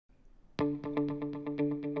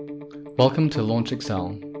Welcome to Launch Excel.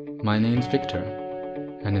 My name's Victor,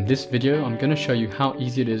 and in this video I'm going to show you how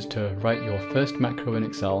easy it is to write your first macro in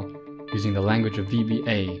Excel using the language of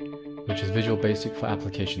VBA, which is Visual Basic for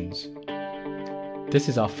Applications. This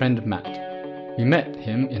is our friend Matt. We met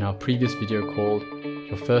him in our previous video called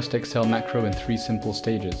Your First Excel Macro in 3 Simple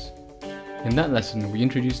Stages. In that lesson we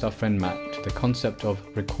introduced our friend Matt to the concept of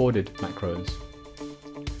recorded macros.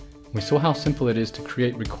 We saw how simple it is to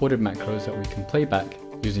create recorded macros that we can play back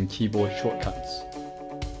using keyboard shortcuts.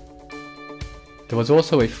 There was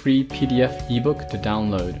also a free PDF ebook to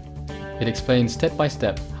download. It explains step by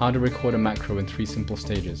step how to record a macro in 3 simple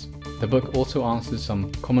stages. The book also answers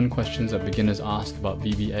some common questions that beginners ask about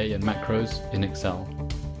VBA and macros in Excel.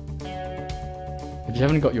 If you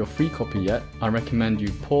haven't got your free copy yet, I recommend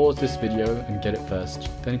you pause this video and get it first,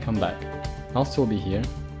 then come back. I'll still be here.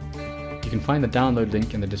 You can find the download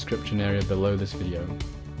link in the description area below this video.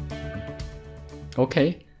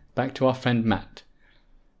 Okay, back to our friend Matt.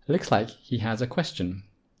 It looks like he has a question.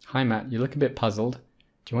 Hi Matt, you look a bit puzzled.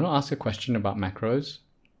 Do you want to ask a question about macros?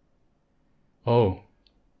 Oh,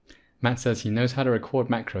 Matt says he knows how to record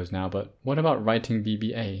macros now, but what about writing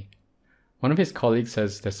VBA? One of his colleagues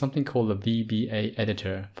says there's something called the VBA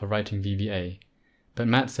Editor for writing VBA, but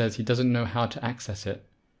Matt says he doesn't know how to access it,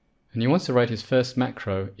 and he wants to write his first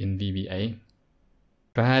macro in VBA.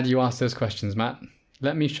 Glad you asked those questions, Matt.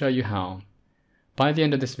 Let me show you how. By the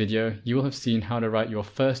end of this video, you will have seen how to write your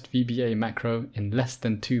first VBA macro in less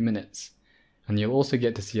than 2 minutes, and you'll also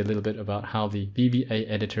get to see a little bit about how the VBA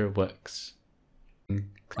Editor works.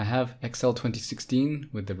 I have Excel 2016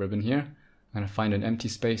 with the ribbon here. I'm going to find an empty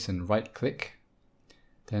space and right click,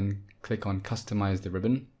 then click on Customize the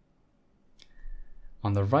ribbon.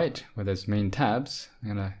 On the right, where there's main tabs,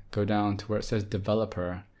 I'm going to go down to where it says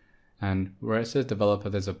Developer, and where it says Developer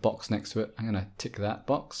there's a box next to it. I'm going to tick that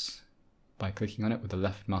box by clicking on it with the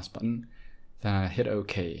left mouse button, then I hit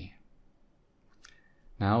OK.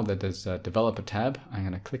 Now that there's a Developer tab, I'm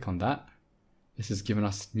going to click on that. This has given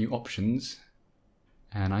us new options,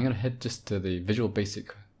 and I'm going to head just to the Visual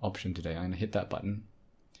Basic option today. I'm going to hit that button.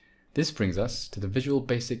 This brings us to the Visual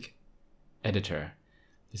Basic Editor.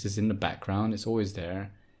 This is in the background, it's always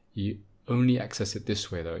there. You only access it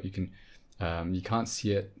this way though. You can't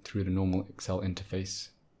see it through the normal Excel interface.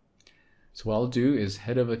 So what I'll do is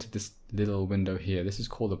head over to this little window here. This is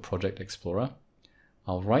called the Project Explorer.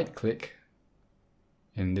 I'll right click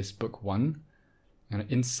in this book 1. I'm going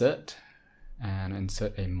to insert and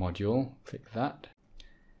insert a module. Click that.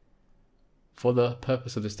 For the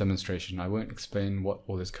purpose of this demonstration, I won't explain what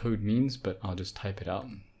all this code means, but I'll just type it out.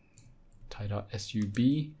 Type out sub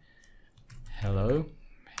hello,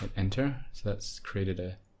 hit enter. So that's created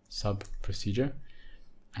a sub procedure,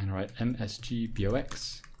 and write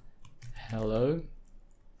msgbox hello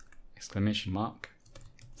exclamation mark.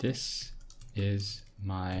 This is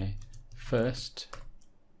my first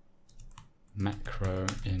macro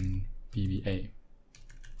in VBA.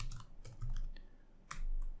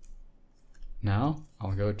 Now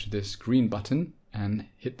I'll go to this green button and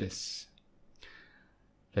hit this.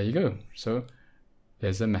 There you go. So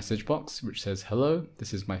there's a message box which says, hello,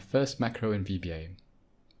 this is my first macro in VBA.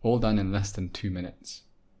 All done in less than 2 minutes.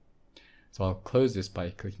 So I'll close this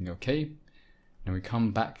by clicking OK. And we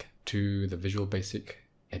come back to the Visual Basic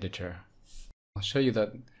Editor. I'll show you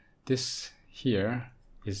that this here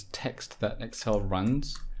is text that Excel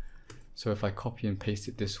runs. So if I copy and paste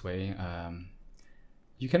it this way,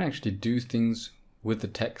 you can actually do things with the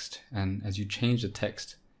text, and as you change the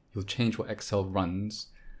text, you'll change what Excel runs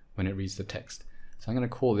when it reads the text. So I'm going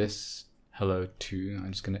to call this hello 2.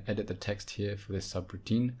 I'm just going to edit the text here for this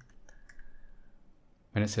subroutine.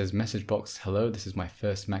 When it says message box hello, this is my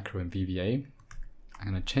first macro in VBA. I'm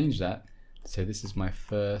going to change that to say this is my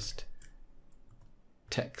first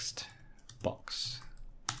text box.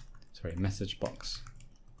 Sorry, message box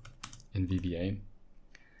in VBA.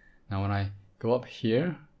 Now when I go up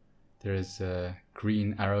here, there is a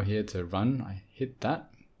green arrow here to run. I hit that.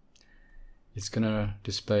 It's going to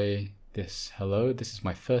display this hello, this is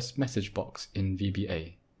my first message box in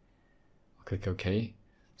VBA. I'll click OK.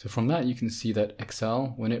 So from that you can see that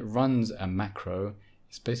Excel, when it runs a macro,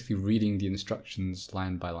 it's basically reading the instructions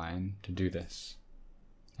line by line to do this.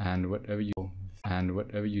 And whatever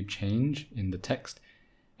you change in the text,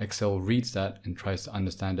 Excel reads that and tries to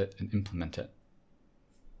understand it and implement it.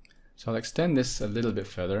 So I'll extend this a little bit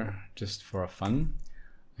further just for fun.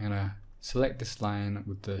 I'm going to select this line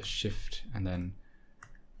with the shift and then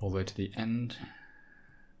all the way to the end,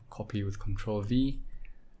 copy with Control V,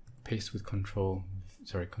 paste with Control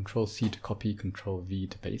C to copy, Control V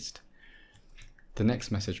to paste. The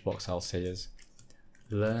next message box I'll say is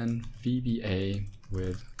learn VBA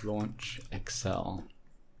with Launch Excel.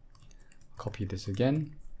 Copy this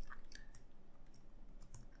again.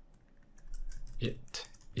 It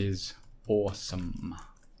is awesome.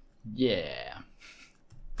 Yeah.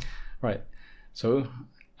 Right, so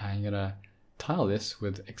I'm gonna tile this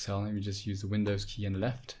with Excel. Let me just use the Windows key on the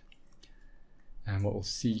left. And what we'll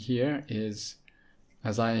see here is,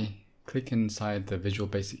 as I click inside the Visual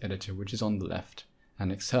Basic Editor, which is on the left,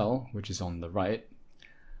 and Excel, which is on the right,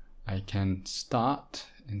 I can start,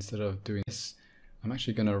 instead of doing this, I'm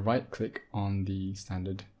actually going to right click on the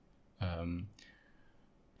standard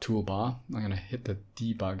toolbar. I'm going to hit the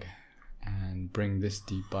debug and bring this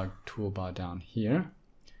debug toolbar down here.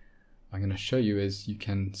 What I'm going to show you is you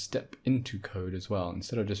can step into code as well.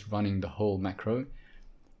 Instead of just running the whole macro,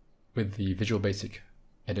 with the Visual Basic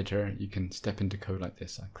Editor, you can step into code like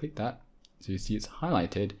this. I click that, so you see it's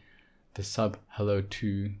highlighted, the sub hello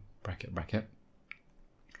to bracket bracket.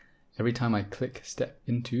 Every time I click step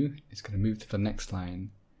into, it's going to move to the next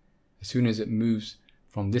line. As soon as it moves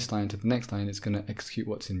from this line to the next line, it's going to execute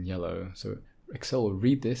what's in yellow. So Excel will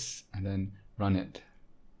read this and then run it.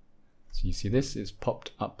 So you see this is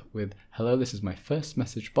popped up with, hello, this is my first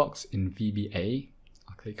message box in VBA.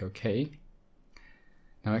 I'll click OK.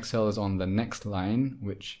 Now Excel is on the next line,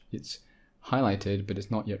 which it's highlighted, but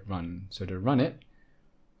it's not yet run. So to run it,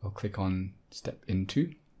 I'll click on step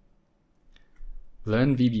into.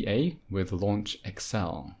 Learn VBA with Launch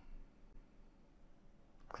Excel.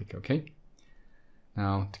 Click OK.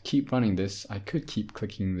 Now to keep running this, I could keep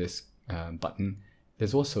clicking this button.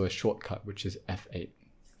 There's also a shortcut, which is F8.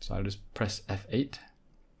 So I'll just press F8.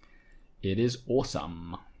 It is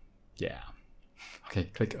awesome. Yeah. Okay,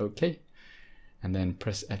 click OK. And then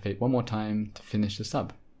press F8 one more time to finish the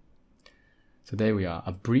sub. So there we are,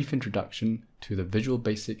 a brief introduction to the Visual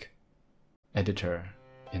Basic Editor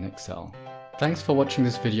in Excel. Thanks for watching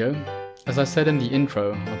this video. As I said in the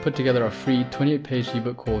intro, I put together a free 28-page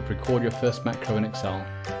ebook called Record Your First Macro in Excel.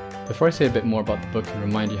 Before I say a bit more about the book and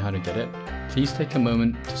remind you how to get it, please take a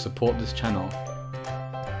moment to support this channel.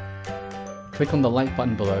 Click on the like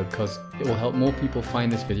button below because it will help more people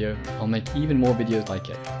find this video. I'll make even more videos like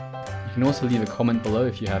it. You can also leave a comment below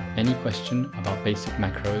if you have any question about basic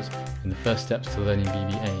macros and the first steps to learning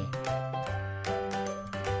VBA.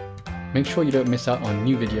 Make sure you don't miss out on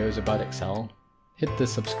new videos about Excel. Hit the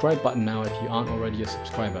subscribe button now if you aren't already a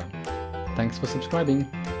subscriber. Thanks for subscribing.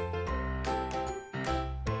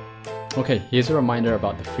 Okay, here's a reminder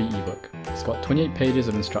about the free ebook. It's got 28 pages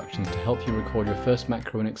of instructions to help you record your first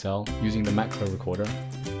macro in Excel using the macro recorder.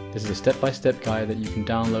 This is a step-by-step guide that you can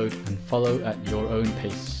download and follow at your own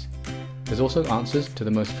pace. There's also answers to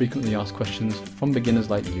the most frequently asked questions from beginners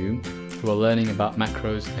like you who are learning about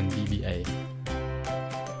macros and VBA.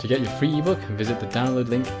 To get your free ebook, visit the download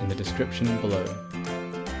link in the description below.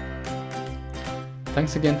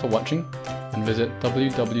 Thanks again for watching, and visit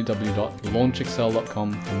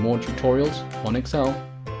www.launchexcel.com for more tutorials on Excel.